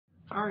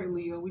All right,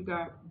 Leo, we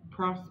got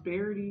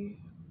prosperity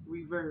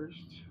reversed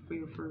for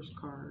your first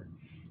card,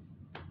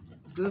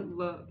 good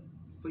luck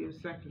for your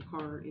second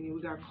card, and then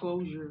we got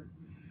closure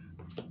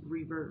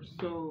reversed.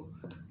 So,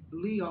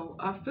 Leo,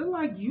 I feel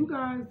like you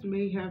guys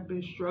may have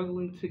been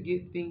struggling to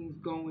get things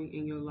going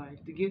in your life,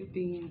 to get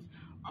things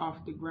off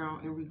the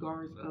ground in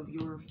regards of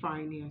your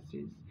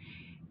finances.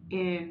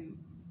 And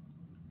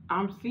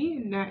I'm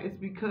seeing that it's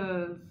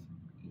because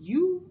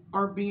you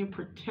are being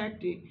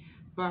protected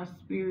by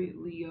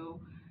spirit, Leo,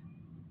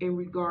 in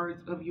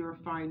regards of your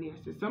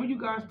finances. Some of you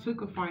guys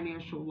took a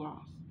financial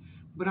loss,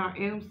 but I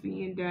am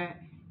seeing that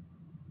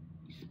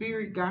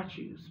spirit got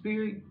you.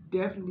 Spirit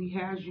definitely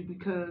has you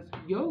because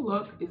your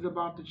luck is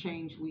about to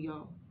change,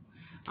 Leo.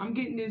 I'm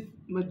getting this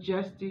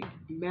majestic,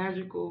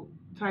 magical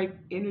type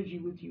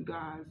energy with you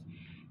guys,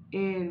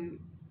 and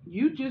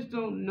you just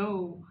don't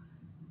know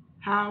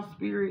how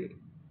spirit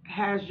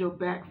has your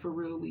back for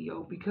real,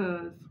 Leo,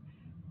 because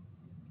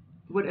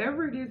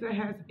whatever it is that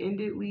has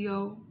ended,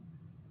 Leo,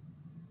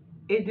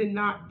 it did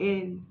not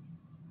end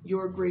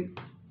your great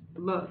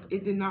luck.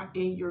 It did not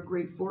end your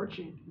great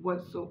fortune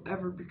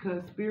whatsoever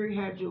because Spirit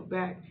had your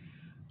back,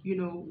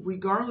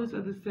 regardless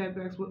of the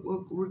setbacks,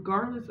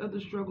 regardless of the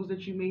struggles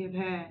that you may have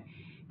had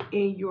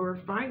in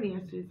your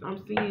finances.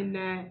 I'm seeing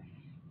that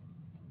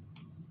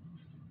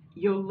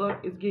your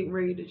luck is getting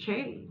ready to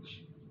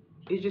change.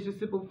 It's just a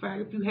simple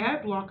fact. If you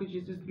had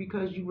blockages, it's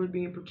because you were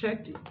being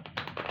protected.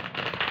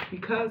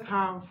 Because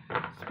how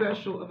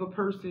special of a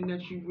person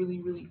that you really,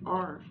 really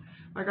are.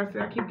 Like I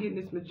said, I keep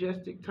getting this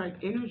majestic type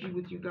energy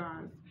with you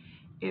guys.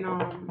 And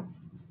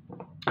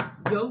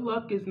your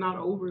luck is not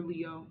over,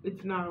 Leo.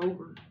 It's not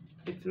over.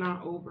 It's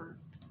not over.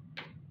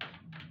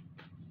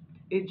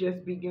 It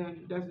just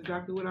begun. That's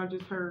exactly what I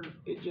just heard.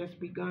 It just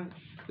begun.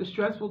 The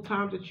stressful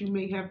times that you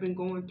may have been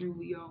going through,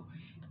 Leo,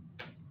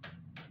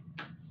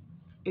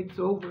 it's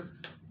over.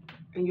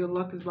 And your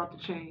luck is about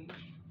to change.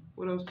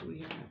 What else do we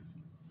have?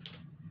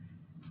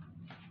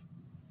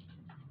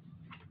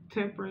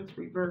 Temperance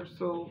reverse.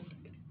 So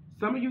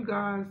some of you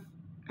guys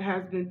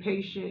has been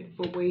patient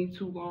for way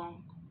too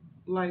long.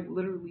 Like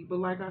literally. But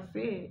like I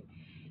said,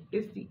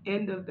 it's the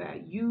end of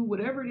that. You,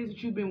 whatever it is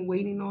that you've been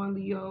waiting on,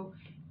 Leo,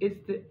 it's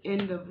the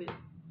end of it.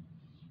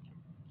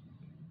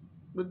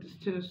 With this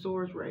Ten of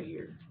Swords right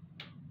here.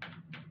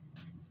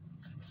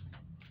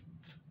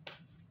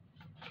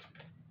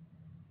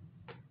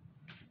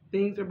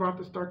 Things are about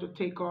to start to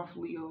take off,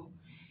 Leo.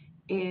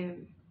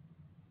 And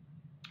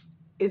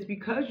it's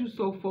because you're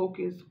so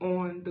focused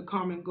on the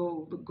common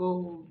goal, the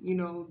goal,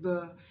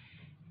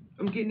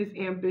 I'm getting this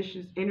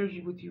ambitious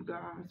energy with you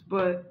guys.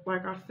 But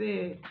like I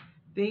said,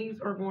 things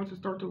are going to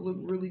start to look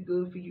really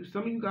good for you.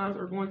 Some of you guys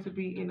are going to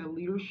be in a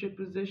leadership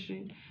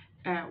position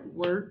at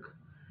work.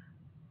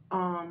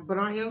 But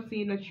I am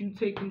seeing that you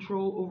take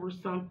control over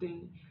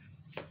something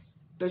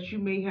that you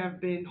may have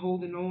been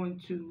holding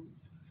on to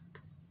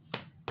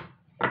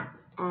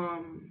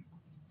um,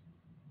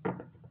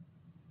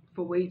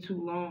 for way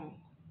too long.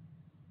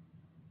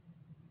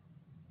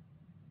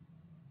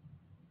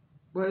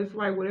 But it's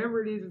like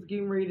whatever it is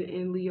getting ready to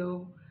end,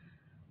 Leo.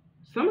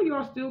 Some of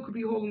y'all still could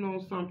be holding on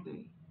to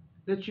something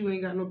that you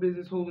ain't got no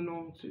business holding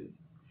on to.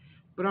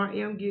 But I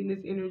am getting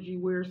this energy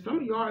where some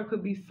of y'all, it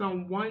could be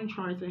someone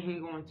trying to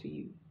hang on to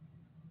you.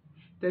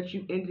 That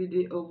you ended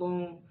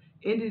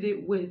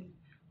it with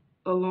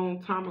a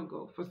long time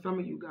ago for some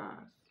of you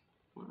guys.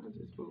 Why is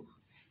this both?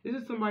 This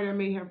is somebody that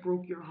may have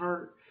broke your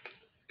heart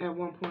at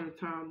one point in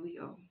time,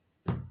 Leo.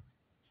 But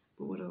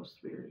what else,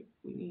 Spirit?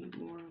 We need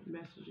more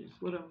messages.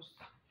 What else?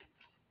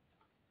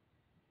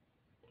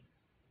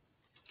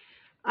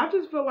 I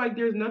just feel like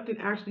there's nothing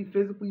actually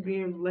physically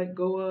being let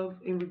go of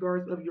in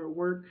regards of your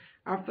work.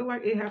 I feel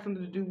like it has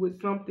something to do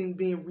with something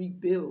being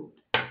rebuilt,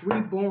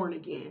 reborn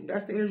again.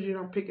 That's the energy that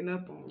I'm picking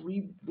up on.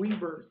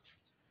 Rebirth.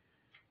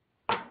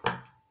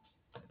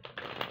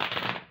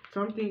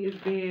 Something is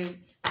being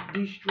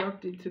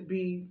destructed to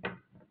be,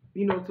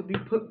 to be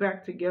put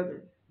back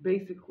together,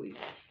 basically.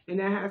 And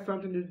that has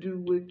something to do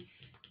with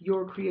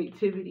your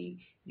creativity,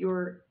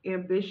 your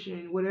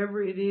ambition,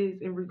 whatever it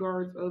is in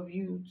regards of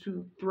you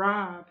to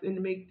thrive and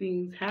to make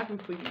things happen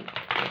for you.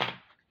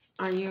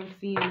 I am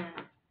seeing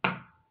that.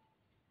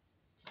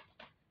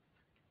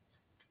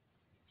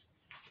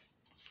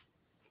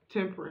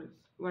 Temperance,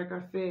 like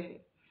I said,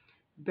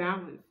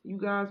 balance. You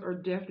guys are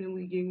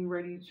definitely getting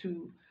ready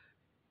to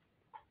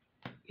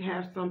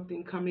have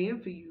something come in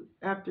for you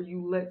after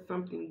you let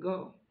something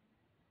go.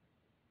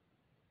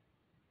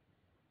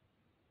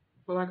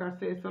 But like I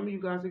said, some of you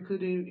guys, it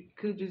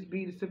could just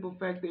be the simple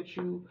fact that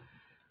you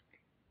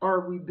are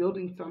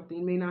rebuilding something.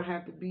 It may not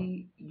have to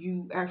be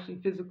you actually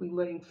physically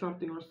letting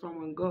something or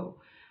someone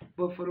go.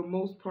 But for the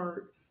most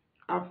part,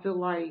 I feel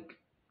like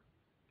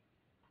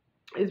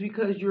it's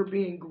because you're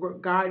being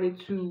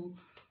guided to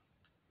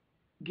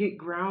get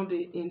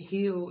grounded and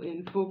heal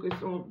and focus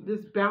on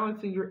this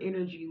balancing your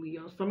energy,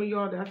 Leo. Some of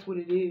y'all, that's what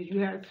it is. You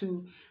had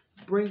to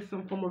bring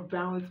some form of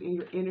balance in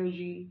your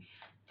energy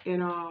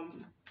and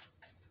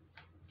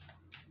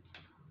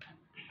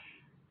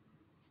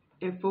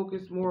and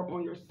focus more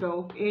on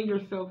yourself and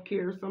your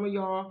self-care. Some of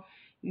y'all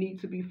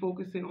need to be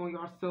focusing on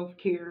your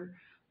self-care,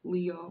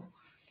 Leo,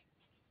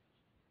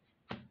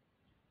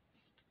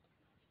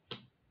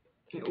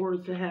 in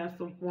order to have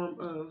some form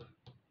of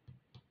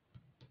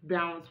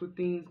balance when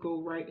things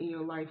go right in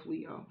your life,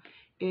 Leo.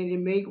 And it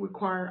may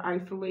require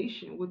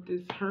isolation with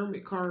this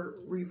Hermit card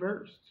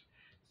reversed.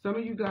 Some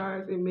of you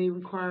guys, it may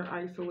require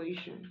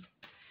isolation.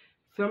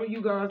 Some of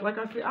you guys, like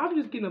I said, I'm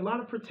just getting a lot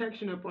of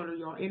protection up under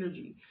y'all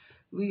energy.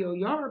 Leo,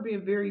 y'all are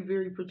being very,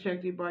 very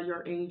protected by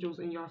your angels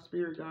and y'all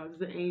spirit guides.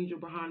 There's an angel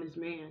behind this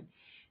man.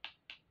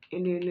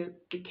 And then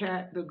the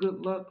cat, the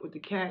good luck with the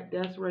cat,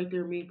 that's right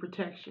there mean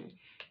protection.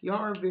 Y'all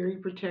are very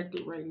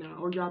protected right now,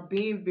 or y'all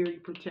being very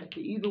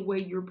protected. Either way,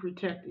 you're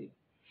protected.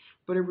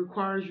 But it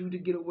requires you to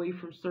get away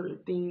from certain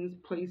things,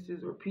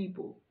 places, or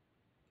people,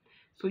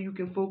 so you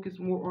can focus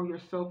more on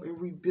yourself and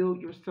rebuild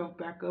yourself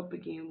back up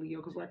again, Leo.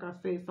 Because like I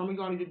said, some of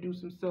y'all need to do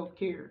some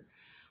self-care.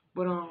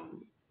 But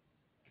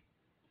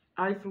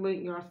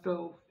isolating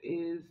yourself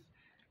is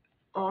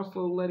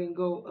also letting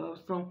go of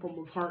some form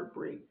of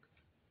heartbreak.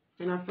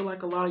 And I feel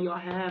like a lot of y'all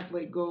have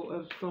let go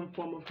of some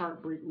form of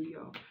heartbreak,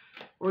 Leo.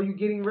 Or you're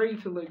getting ready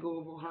to let go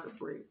of a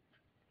heartbreak.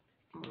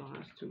 Hold on,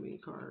 that's too many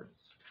cards.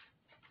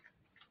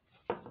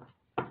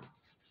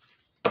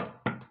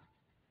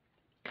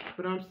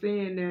 But I'm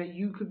saying that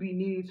you could be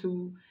needing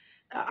to,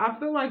 I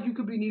feel like you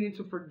could be needing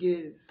to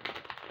forgive.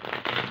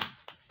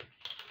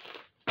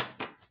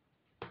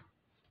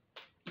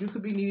 You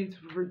could be needing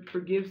to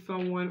forgive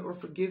someone or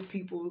forgive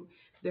people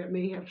that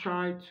may have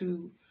tried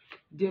to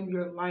dim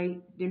your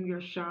light, dim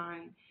your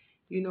shine,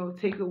 you know,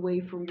 take away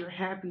from your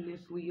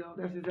happiness, Leo.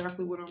 That's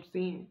exactly what I'm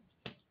saying.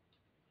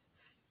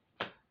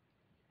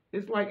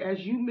 It's like as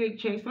you make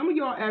change, some of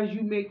y'all, as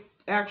you make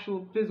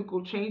actual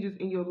physical changes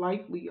in your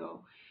life,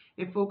 Leo,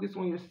 and focus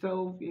on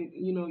yourself,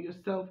 you know, your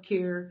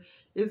self-care,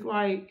 it's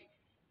like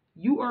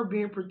you are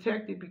being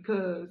protected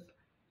because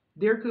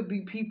there could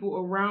be people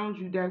around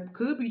you that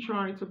could be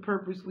trying to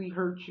purposely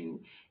hurt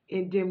you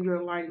and dim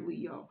your light,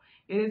 Leo.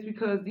 And it's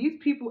because these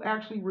people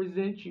actually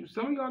resent you.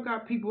 Some of y'all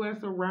got people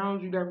that's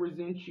around you that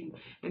resent you.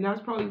 And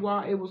that's probably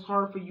why it was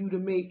hard for you to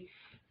make,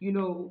 you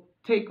know,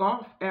 take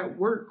off at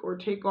work or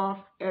take off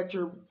at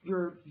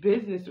your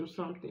business or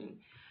something.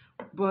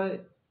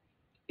 But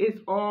it's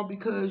all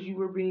because you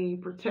were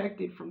being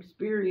protected from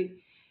spirit.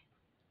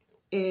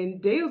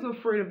 And they was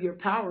afraid of your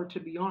power, to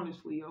be honest,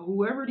 Leo.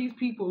 Whoever these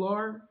people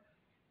are,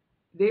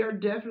 they are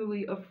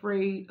definitely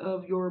afraid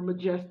of your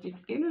majestic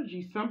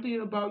energy.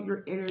 Something about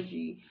your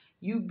energy,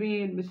 you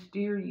being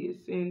mysterious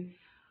and,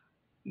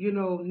 you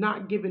know,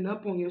 not giving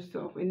up on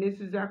yourself. And this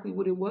is exactly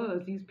what it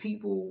was. These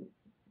people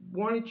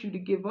wanted you to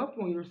give up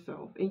on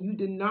yourself, and you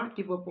did not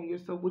give up on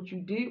yourself. What you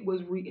did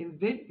was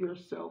reinvent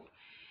yourself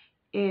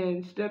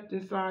and stepped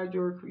inside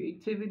your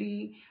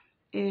creativity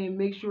and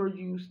make sure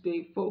you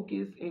stay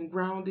focused and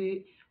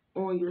grounded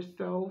on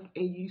yourself,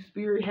 and you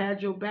spirit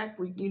had your back,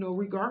 you know,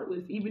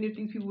 regardless. Even if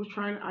these people was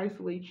trying to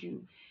isolate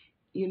you,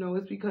 you know,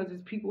 it's because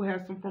these people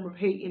have some form of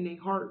hate in their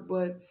heart.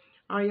 But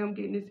I am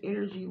getting this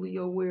energy,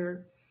 Leo,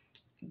 where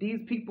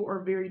these people are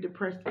very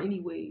depressed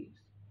anyways.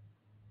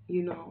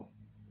 You know,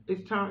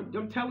 it's time.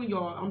 I'm telling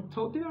y'all,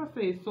 did I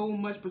say it's so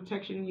much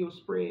protection in your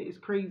spread? It's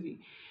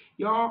crazy.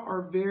 Y'all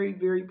are very,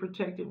 very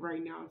protected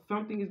right now.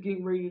 Something is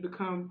getting ready to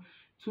come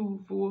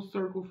to full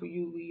circle for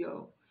you,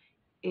 Leo.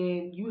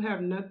 And you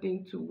have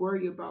nothing to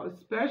worry about,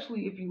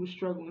 especially if you were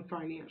struggling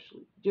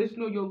financially. Just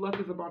know your luck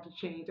is about to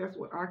change. That's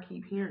what I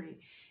keep hearing.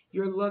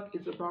 Your luck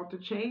is about to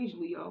change,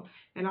 Leo.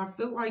 And I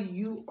feel like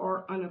you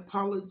are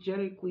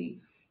unapologetically,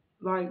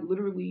 like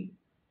literally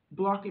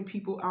blocking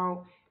people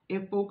out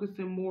and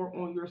focusing more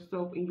on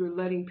yourself, and you're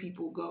letting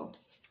people go.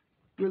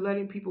 You're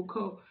letting people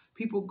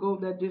go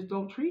that just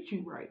don't treat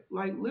you right.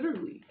 Like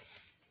literally.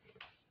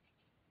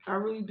 I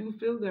really do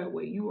feel that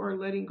way. You are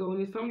letting go.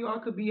 And some of y'all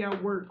could be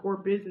at work or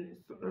business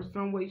or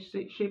some way,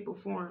 shape, or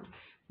form.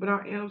 But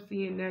I am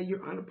seeing that you're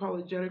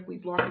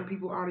unapologetically blocking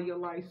people out of your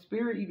life.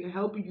 Spirit even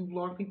helping you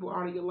block people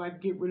out of your life.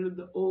 Get rid of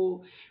the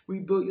old.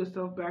 Rebuild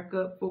yourself back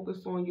up. Focus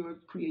on your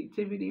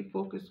creativity.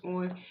 Focus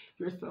on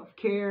your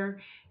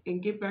self-care.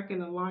 And get back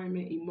in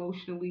alignment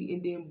emotionally.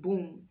 And then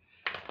boom.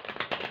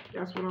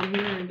 That's what I'm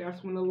hearing.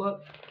 That's when the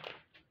luck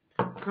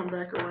come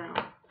back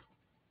around.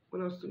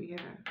 What else do we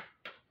have?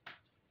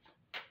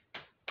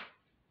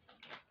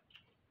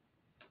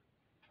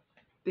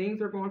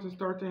 Things are going to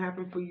start to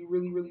happen for you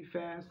really, really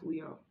fast,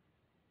 Leo.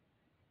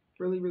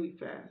 Really, really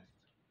fast.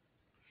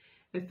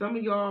 And some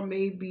of y'all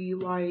may be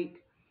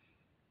like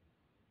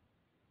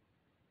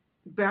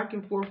back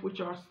and forth with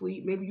y'all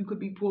sleep. Maybe you could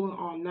be pulling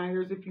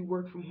all-nighters if you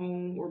work from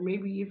home, or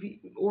maybe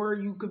or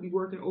you could be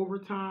working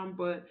overtime.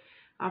 But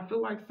I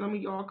feel like some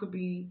of y'all could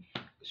be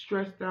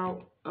stressed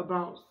out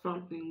about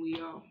something,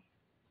 Leo.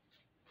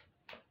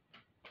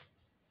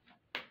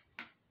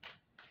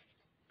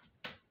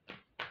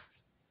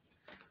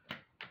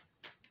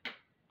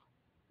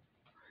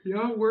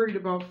 Y'all worried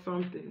about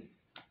something.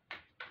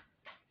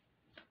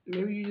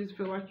 Maybe you just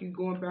feel like you're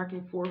going back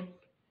and forth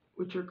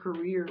with your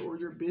career or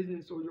your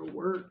business or your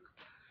work.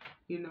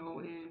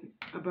 and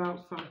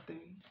about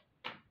something.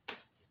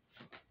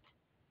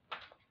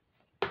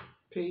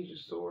 Page of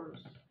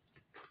Swords.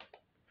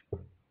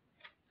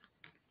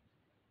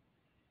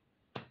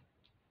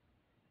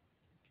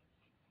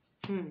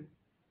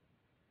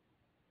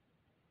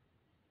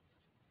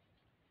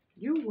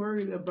 You're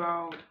worried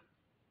about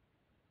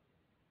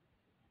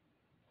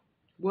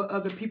what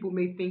other people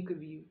may think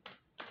of you.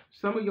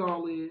 Some of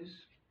y'all is.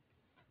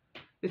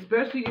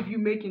 Especially if you're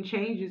making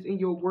changes in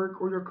your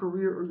work or your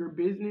career or your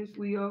business,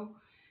 Leo.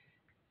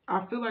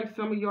 I feel like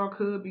some of y'all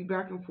could be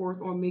back and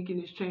forth on making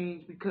this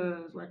change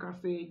because, like I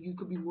said, you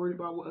could be worried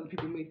about what other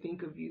people may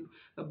think of you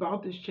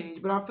about this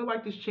change. But I feel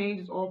like this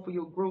change is all for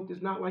your growth.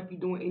 It's not like you're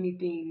doing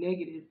anything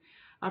negative.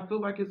 I feel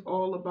like it's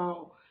all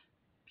about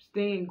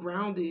staying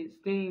grounded,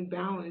 staying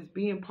balanced,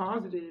 being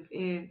positive,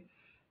 and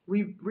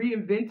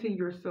reinventing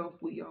yourself,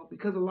 Leo.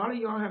 Because a lot of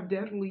y'all have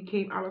definitely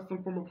came out of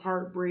some form of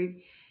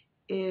heartbreak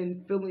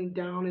and feeling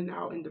down and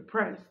out and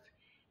depressed.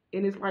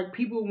 And it's like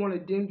people want to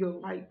dim your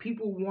light.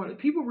 People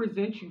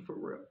resent you for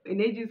real. And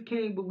they just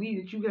can't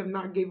believe that you have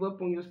not gave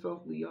up on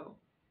yourself, Leo.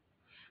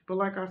 But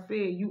like I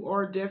said, you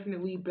are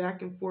definitely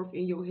back and forth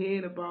in your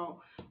head about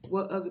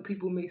what other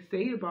people may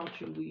say about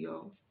you,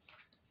 Leo.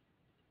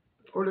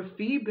 Or the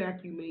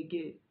feedback you may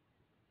get.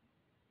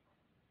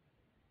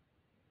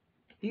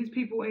 These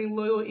people ain't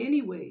loyal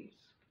anyways.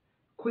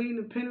 Queen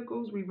of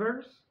Pentacles,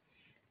 reverse.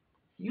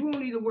 You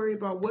don't need to worry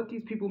about what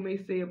these people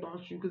may say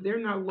about you because they're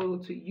not loyal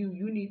to you.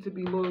 You need to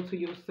be loyal to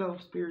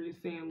yourself, Spirit is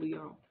saying,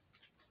 Leo.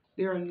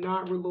 They are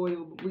not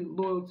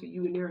loyal to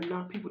you, and they are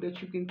not people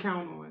that you can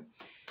count on.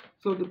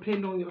 So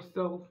depend on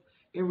yourself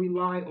and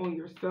rely on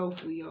yourself,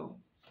 Leo.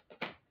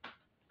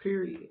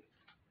 Period.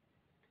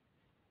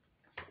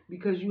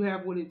 Because you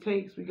have what it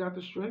takes. We got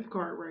the Strength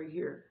card right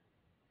here.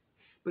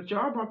 But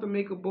y'all about to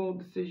make a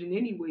bold decision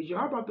anyways.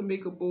 Y'all about to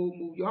make a bold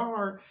move. Y'all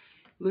are,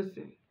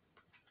 listen.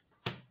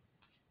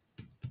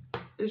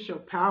 It's your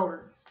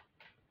power.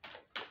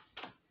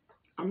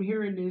 I'm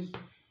hearing this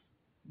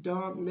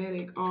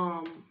dogmatic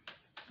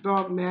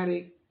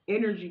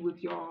energy with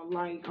y'all.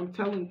 Like, I'm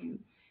telling you,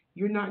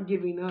 you're not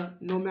giving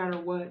up no matter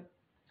what,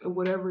 or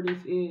whatever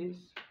this is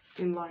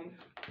in life.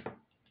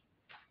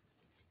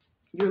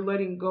 You're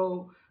letting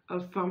go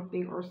of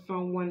something or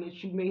someone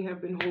that you may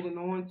have been holding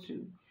on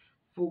to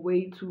for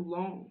way too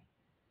long.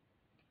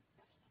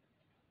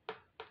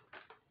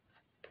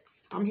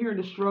 I'm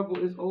hearing the struggle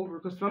is over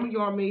because some of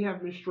y'all may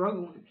have been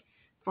struggling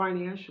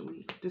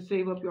financially to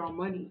save up y'all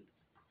money.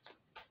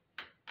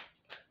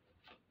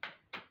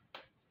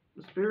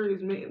 The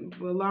Spirit is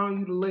allowing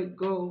you to let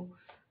go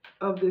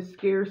of this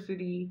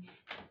scarcity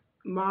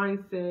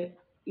mindset,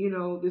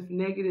 this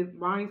negative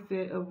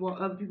mindset of what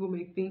other people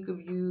may think of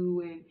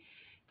you and,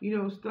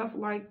 stuff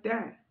like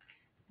that.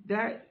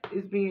 That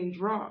is being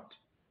dropped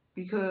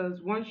because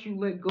once you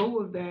let go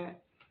of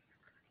that,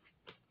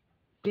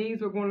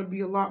 things are going to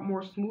be a lot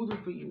more smoother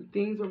for you.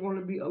 Things are going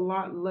to be a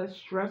lot less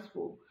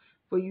stressful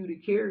for you to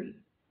carry.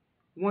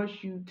 Once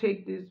you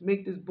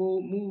make this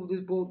bold move,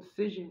 this bold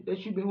decision that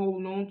you've been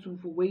holding on to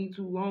for way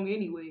too long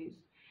anyways.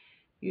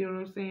 You know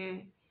what I'm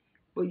saying?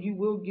 But you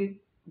will get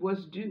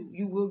what's due.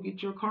 You will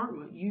get your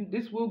karma.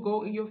 This will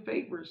go in your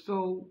favor.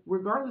 So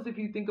regardless if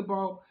you think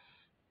about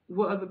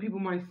what other people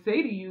might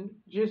say to you,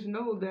 just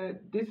know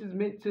that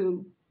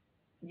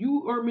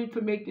you are meant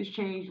to make this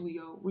change,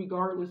 Leo,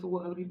 regardless of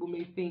what other people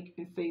may think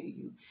and say to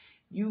you.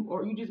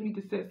 You just need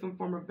to set some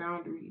form of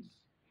boundaries,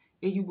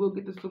 and you will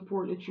get the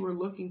support that you are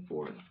looking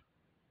for.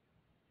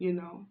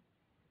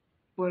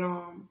 But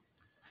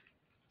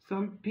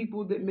some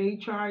people that may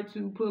try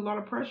to put a lot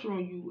of pressure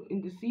on you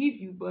and deceive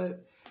you,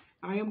 but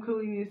I am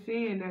clearly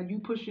saying that you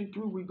pushing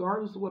through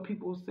regardless of what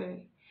people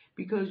say,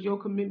 because your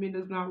commitment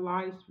does not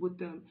lie with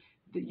them.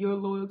 That your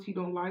loyalty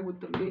don't lie with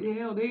them.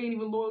 Hell, they ain't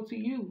even loyal to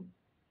you.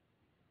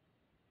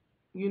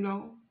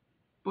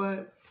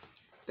 But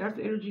that's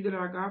the energy that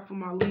I got for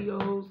my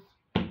Leos,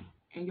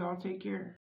 and y'all take care.